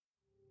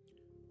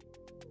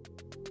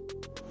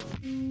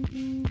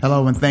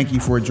Hello, and thank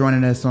you for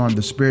joining us on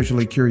the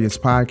Spiritually Curious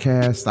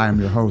Podcast. I am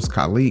your host,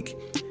 Khaaliq.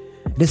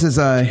 This is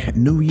a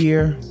new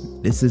year.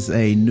 This is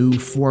a new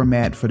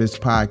format for this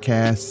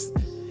podcast.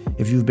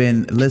 If you've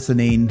been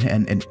listening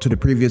and to the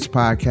previous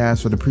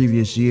podcast for the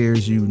previous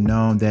years, you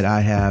know that I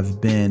have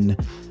been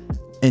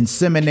in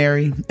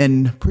seminary,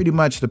 and pretty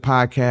much the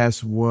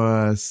podcast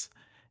was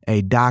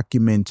a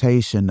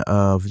documentation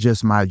of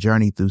just my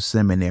journey through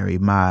seminary,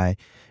 my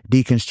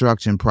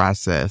deconstruction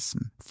process,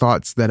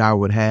 thoughts that I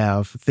would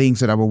have, things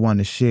that I would want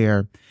to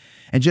share,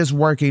 and just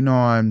working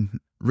on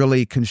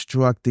really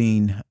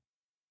constructing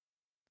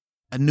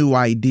a new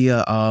idea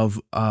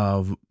of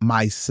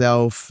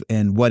myself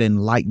and what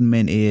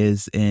enlightenment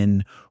is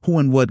and who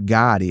and what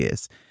God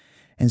is.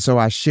 And so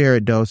I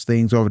shared those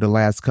things over the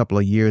last couple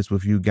of years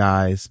with you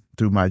guys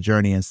through my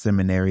journey in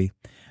seminary.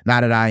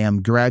 Now that I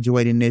am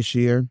graduating this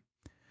year,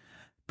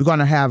 we're going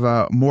to have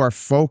a more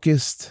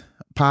focused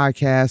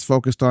podcast,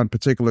 focused on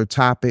particular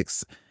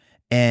topics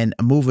and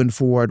moving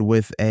forward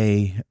with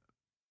a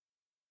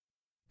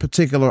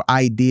particular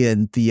idea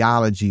and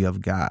theology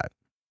of God.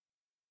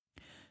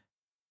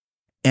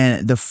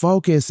 And the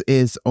focus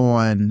is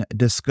on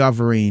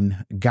discovering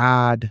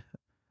God,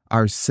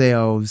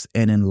 ourselves,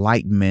 and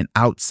enlightenment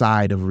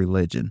outside of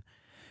religion.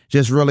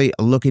 Just really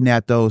looking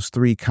at those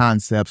three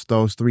concepts,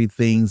 those three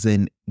things,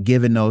 and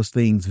giving those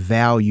things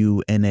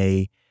value in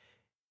a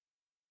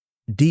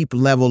deep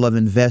level of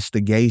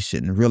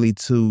investigation, really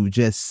to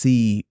just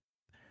see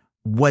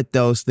what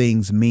those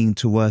things mean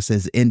to us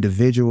as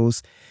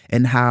individuals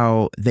and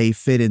how they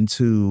fit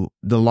into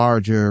the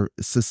larger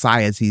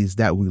societies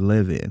that we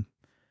live in.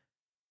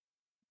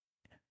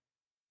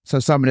 So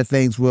some of the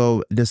things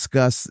we'll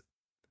discuss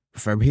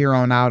from here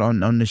on out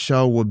on the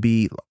show will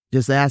be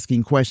just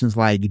asking questions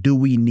like, do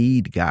we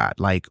need God?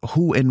 Like,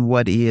 who and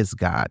what is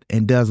God?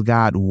 And does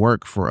God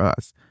work for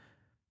us?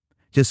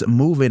 Just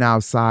moving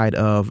outside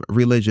of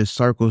religious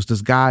circles.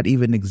 Does God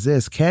even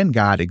exist? Can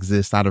God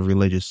exist out of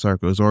religious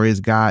circles? Or is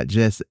God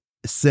just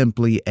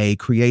simply a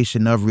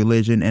creation of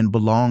religion and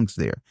belongs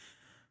there?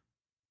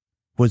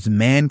 Was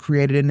man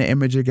created in the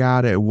image of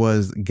God, or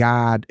was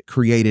God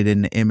created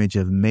in the image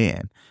of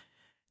man?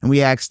 And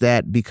we ask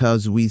that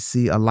because we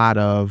see a lot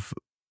of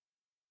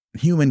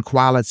human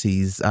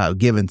qualities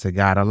given to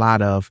God, a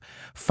lot of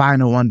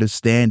final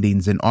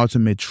understandings and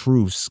ultimate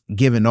truths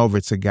given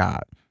over to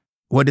God.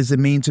 What does it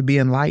mean to be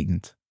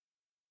enlightened?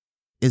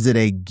 Is it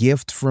a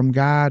gift from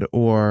God,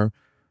 or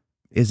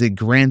is it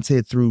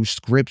granted through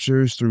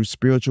scriptures, through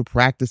spiritual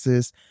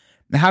practices?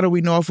 Now, how do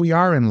we know if we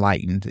are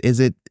enlightened? Is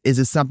it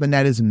something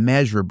that is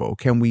measurable?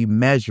 Can we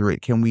measure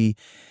it? Can we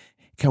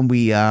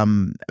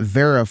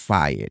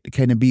verify it?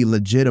 Can it be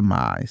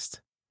legitimized?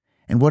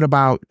 And what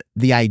about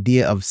the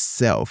idea of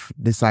self,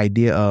 this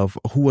idea of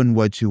who and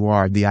what you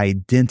are, the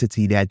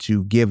identity that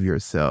you give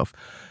yourself,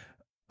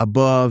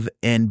 above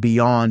and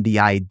beyond the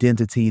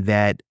identity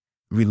that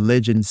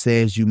religion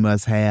says you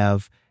must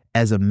have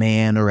as a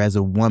man or as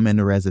a woman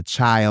or as a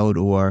child,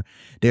 or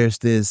there's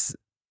this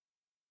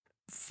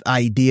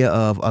idea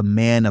of a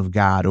man of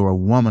God or a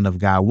woman of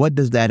God. What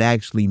does that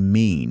actually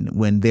mean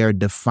when they're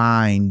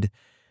defined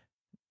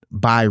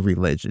by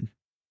religion?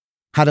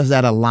 How does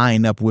that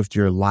align up with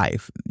your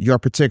life, your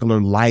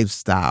particular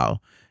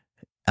lifestyle,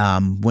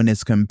 when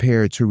it's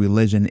compared to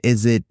religion?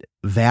 Is it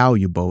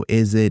valuable?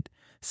 Is it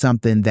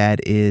something that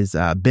is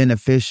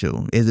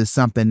beneficial? Is it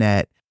something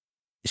that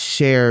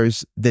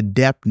shares the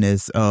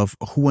depthness of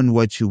who and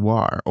what you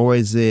are? Or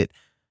is it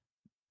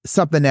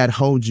something that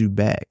holds you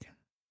back?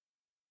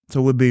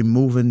 So we'll be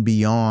moving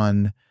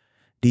beyond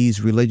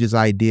these religious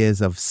ideas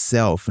of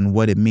self and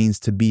what it means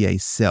to be a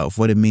self,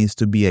 what it means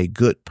to be a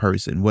good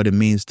person, what it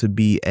means to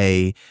be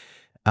a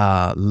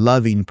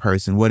loving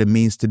person, what it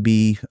means to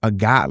be a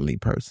godly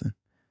person.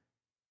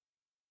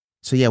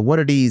 So yeah, what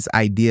do these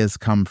ideas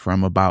come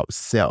from about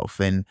self,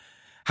 and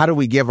how do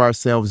we give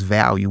ourselves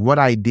value? What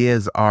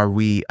ideas are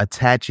we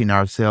attaching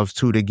ourselves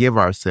to give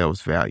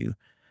ourselves value?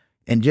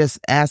 And just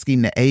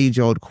asking the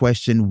age-old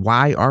question,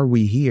 why are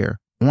we here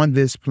on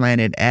this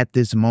planet at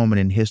this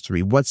moment in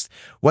history? What's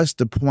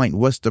the point?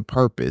 What's the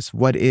purpose?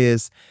 What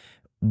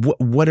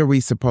are we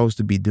supposed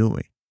to be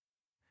doing?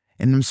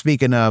 And I'm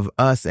speaking of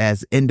us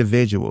as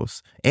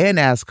individuals and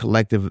as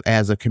collective,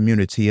 as a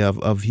community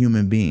of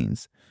human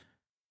beings.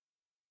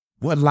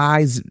 What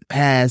lies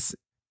has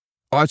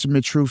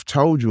ultimate truth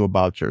told you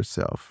about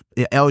yourself?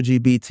 The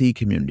LGBT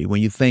community,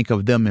 when you think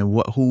of them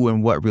and who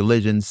and what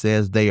religion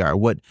says they are,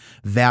 what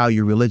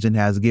value religion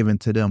has given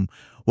to them,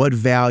 what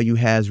value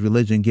has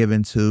religion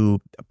given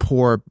to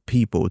poor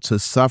people, to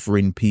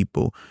suffering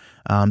people,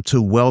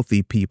 to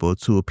wealthy people,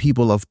 to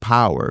people of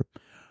power?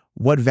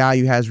 What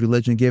value has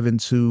religion given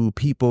to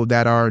people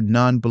that are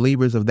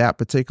non-believers of that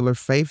particular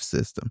faith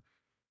system?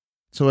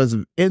 So it's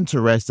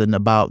interesting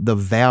about the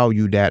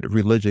value that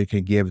religion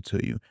can give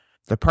to you.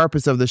 The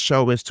purpose of the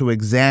show is to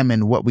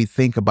examine what we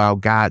think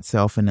about God,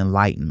 self, and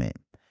enlightenment,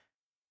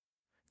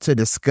 to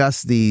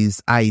discuss these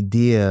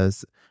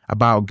ideas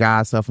about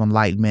God, self,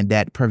 enlightenment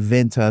that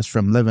prevent us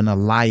from living a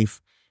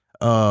life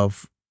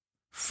of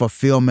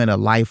fulfillment, a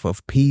life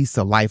of peace,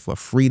 a life of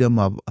freedom,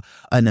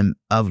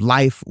 of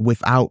life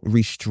without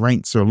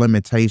restraints or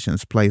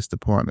limitations placed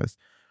upon us.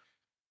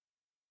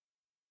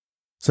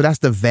 So that's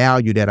the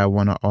value that I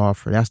want to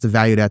offer. That's the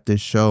value that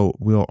this show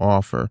will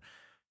offer.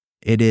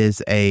 It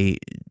is a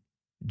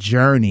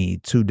journey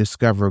to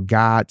discover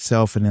God,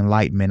 self, and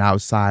enlightenment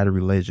outside of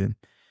religion.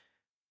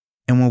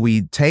 And when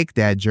we take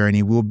that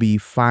journey, we'll be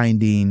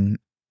finding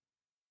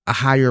a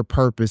higher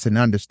purpose and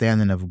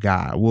understanding of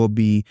God. We'll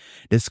be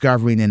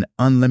discovering an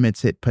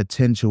unlimited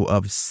potential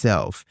of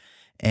self,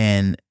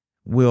 and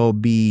we'll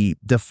be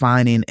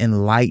defining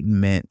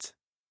enlightenment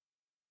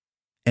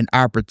and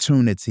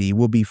opportunity.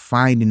 We'll be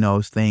finding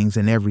those things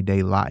in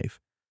everyday life.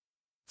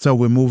 So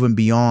we're moving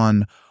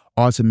beyond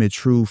ultimate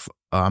truth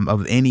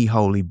of any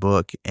holy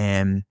book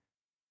and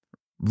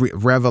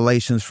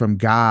revelations from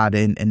God,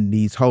 and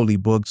these holy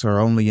books are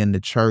only in the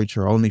church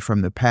or only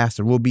from the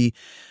pastor. We'll be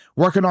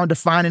working on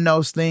defining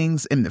those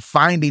things and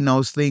finding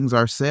those things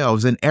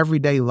ourselves in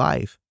everyday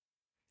life,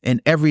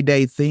 in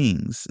everyday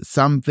things.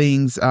 Some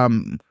things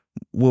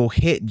will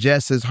hit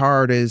just as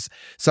hard as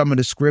some of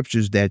the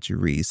scriptures that you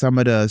read, some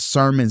of the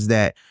sermons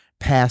that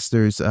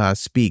pastors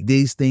speak.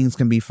 These things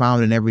can be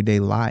found in everyday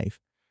life.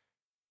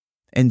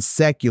 And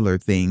secular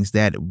things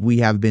that we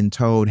have been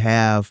told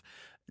have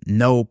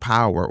no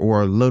power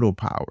or little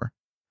power.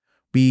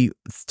 Be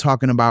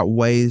talking about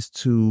ways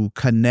to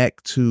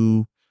connect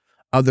to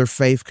other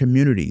faith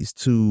communities,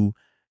 to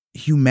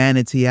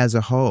humanity as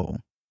a whole,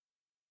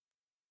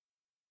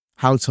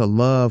 how to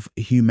love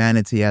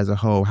humanity as a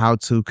whole, how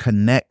to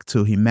connect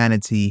to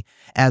humanity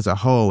as a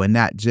whole, and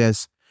not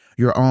just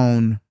your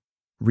own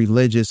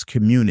religious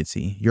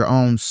community, your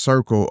own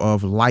circle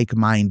of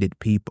like-minded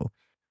people.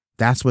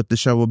 That's what the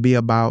show will be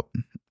about.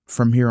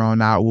 From here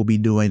on out, we'll be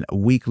doing a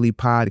weekly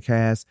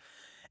podcast.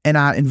 And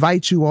I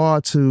invite you all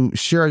to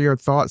share your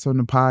thoughts on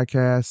the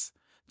podcast,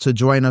 to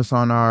join us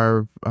on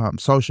our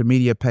social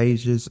media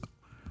pages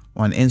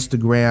on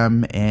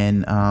Instagram.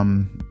 And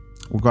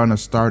we're going to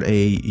start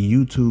a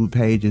YouTube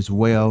page as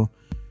well.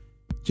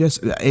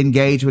 Just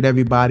engage with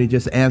everybody,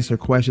 just answer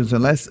questions,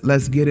 and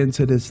let's get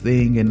into this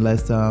thing, and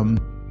let's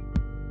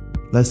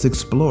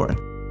explore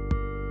it.